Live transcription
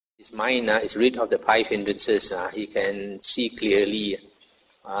His mind is rid of the 5 hindrances. He can see clearly.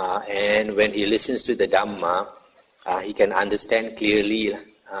 And when he listens to the Dhamma, he can understand clearly.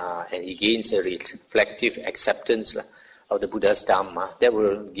 And he gains a reflective acceptance of the Buddha's Dhamma. That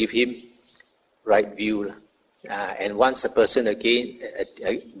will give him right view. And once a person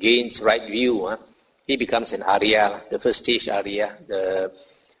gains right view, he becomes an Arya, the first stage Arya, the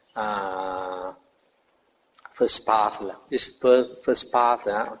first path. This first path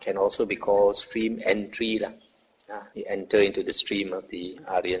can also be called stream entry. You enter into the stream of the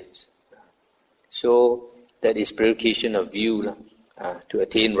Aryans. So that is purification of view, to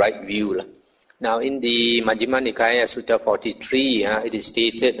attain right view. Now in the Majjhima Nikaya Sutta 43, it is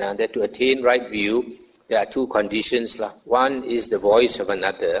stated that to attain right view, there are 2 conditions. One is the voice of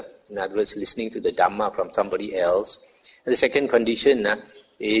another, in other words, listening to the Dhamma from somebody else. And the second condition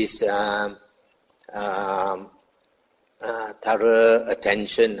is thorough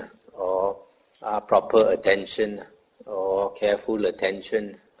attention or proper attention or careful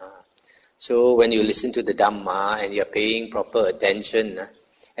attention. So when you listen to the Dhamma and you are paying proper attention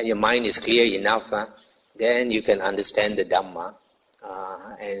and your mind is clear enough, then you can understand the Dhamma.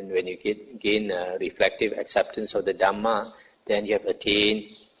 And when you gain reflective acceptance of the Dhamma, then you have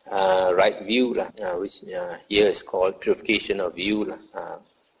attained right view, which here is called purification of view.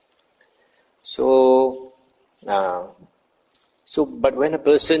 But when a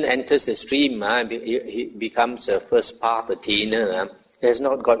person enters the stream, he becomes a first path attainer. He has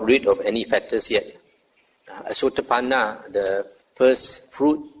not got rid of any fetters yet. A Sotapanna, the first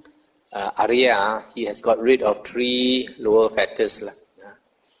fruit Arya, he has got rid of 3 lower fetters.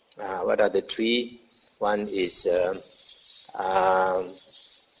 What are the 3? One is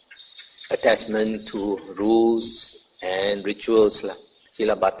attachment to rules and rituals,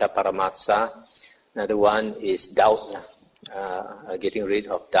 Silabata Paramasa. Another one is doubt, getting rid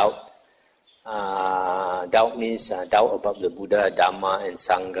of doubt. Doubt means doubt about the Buddha, Dhamma and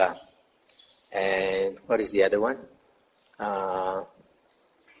Sangha. And what is the other one?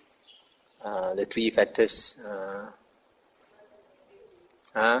 The 3 fetters.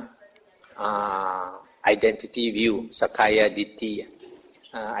 Identity view, Sakaya Ditti.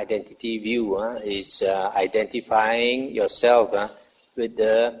 Identity view is identifying yourself with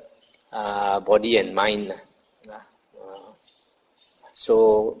the body and mind.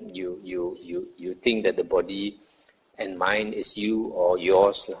 So you think that the body and mind is you or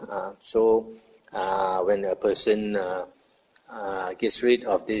yours. So when a person gets rid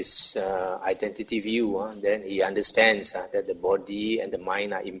of this identity view, then he understands that the body and the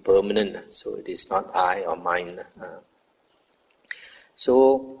mind are impermanent. So it is not I or mine.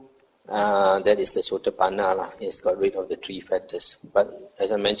 So that is the Sotapanna. He has got rid of the 3 fetters. But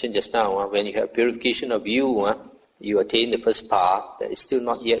as I mentioned just now, when you have purification of view, you attain the first path. That is still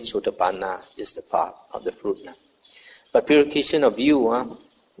not yet Sotapanna, just the path of the fruit. But purification of view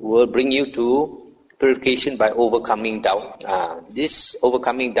will bring you to purification by overcoming doubt. This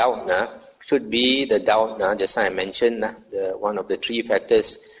overcoming doubt should be the doubt, just as I mentioned, one of the 3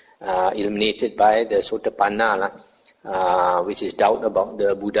 factors eliminated by the Sotapanna, which is doubt about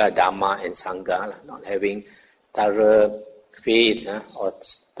the Buddha, Dhamma and Sangha, not having thorough faith or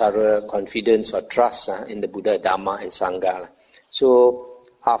thorough confidence or trust in the Buddha, Dhamma and Sangha. So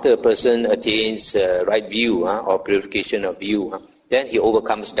after a person attains right view or purification of view, then he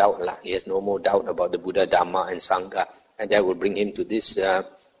overcomes doubt. He has no more doubt about the Buddha, Dhamma and Sangha. And that will bring him to this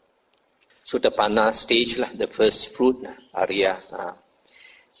Sotapanna stage, the first fruit, Arya.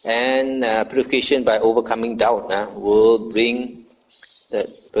 And purification by overcoming doubt will bring the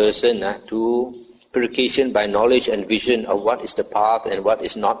person to purification by knowledge and vision of what is the path and what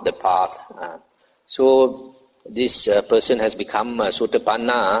is not the path. So this person has become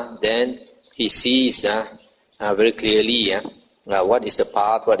Sotapanna, then he sees very clearly what is the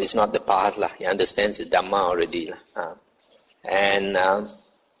path, what is not the path. He understands the Dhamma already. And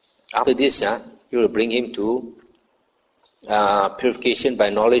after this, you will bring him to purification by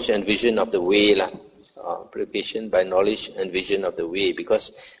knowledge and vision of the way. Purification by knowledge and vision of the way.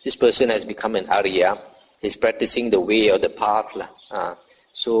 Because this person has become an Arya, he's practicing the way or the path.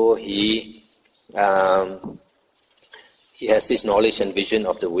 So he has this knowledge and vision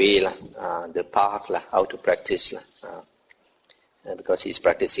of the way, the path, how to practice. Because he's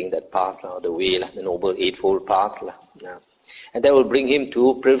practicing that path or the way, the Noble Eightfold Path. And that will bring him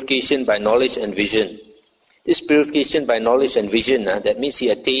to purification by knowledge and vision. This purification by knowledge and vision, that means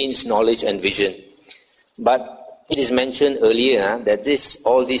he attains knowledge and vision. But it is mentioned earlier that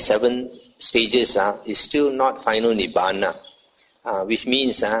all these 7 stages is still not final Nibbana, which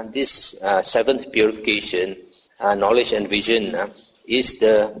means this 7th purification, knowledge and vision, is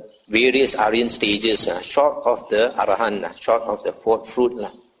the various Aryan stages, short of the Arahant, short of the fourth fruit.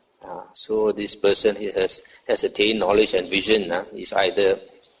 So this person has attained knowledge and vision. Is either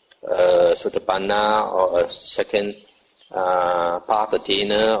Sotapanna or a second path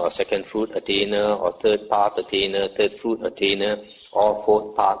attainer, or second fruit attainer, or third path attainer, third fruit attainer, or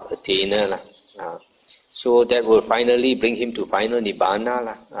fourth path attainer. So that will finally bring him to final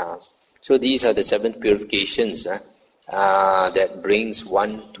Nibbana. So these are the 7 purifications that brings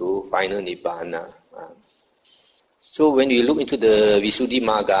one to final Nibbana. So when you look into the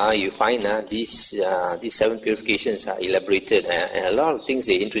Visuddhimagga, you find these 7 purifications are elaborated, and a lot of things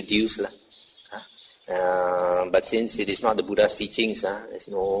they introduce. But since it is not the Buddha's teachings, there's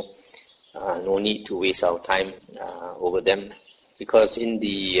no need to waste our time over them. Because in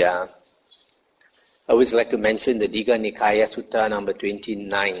the, I always like to mention the Digha Nikaya Sutta number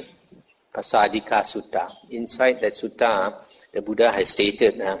 29, Pasadika Sutta. Inside that sutta, the Buddha has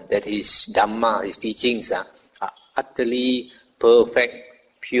stated that his Dhamma, his teachings are utterly perfect,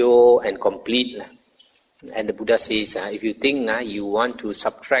 pure and complete. And the Buddha says, if you think you want to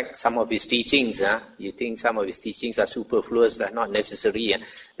subtract some of his teachings, you think some of his teachings are superfluous, not necessary,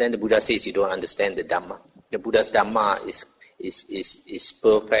 then the Buddha says you don't understand the Dhamma. The Buddha's Dhamma is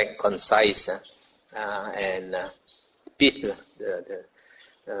perfect, concise, and pith,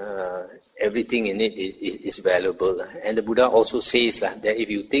 everything in it is valuable. And the Buddha also says that if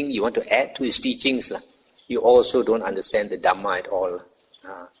you think you want to add to his teachings, you also don't understand the Dhamma at all.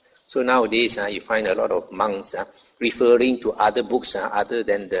 So nowadays you find a lot of monks referring to other books other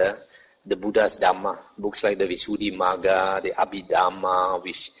than the Buddha's Dhamma. Books like the Visuddhimagga, the Abhidhamma,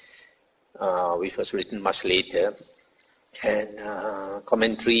 which was written much later, and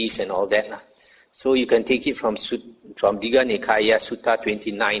commentaries and all that. So you can take it from Digha Nikaya Sutta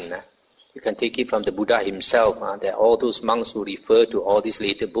 29. You can take it from the Buddha himself, that all those monks who refer to all these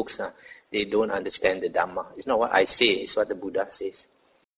later books, they don't understand the Dhamma. It's not what I say, it's what the Buddha says.